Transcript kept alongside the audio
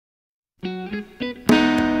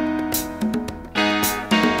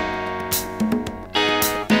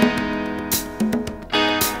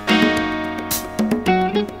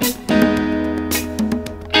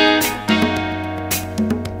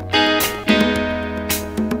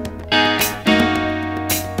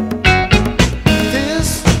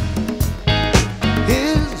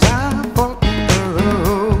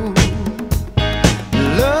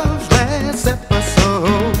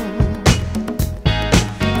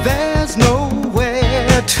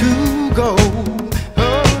To go,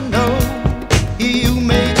 oh no, you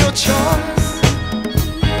made your choice.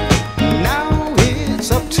 Now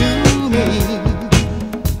it's up to me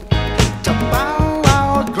to bow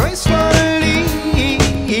out gracefully.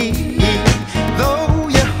 Though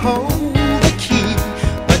you hold the key,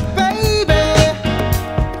 but baby,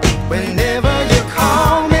 whenever you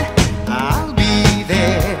call me, I'll be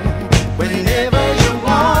there. Whenever you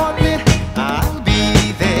want me, I'll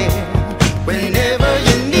be there. Whenever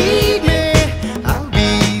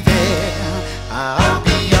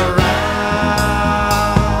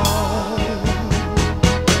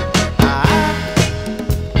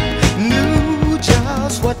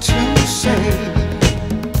what to say.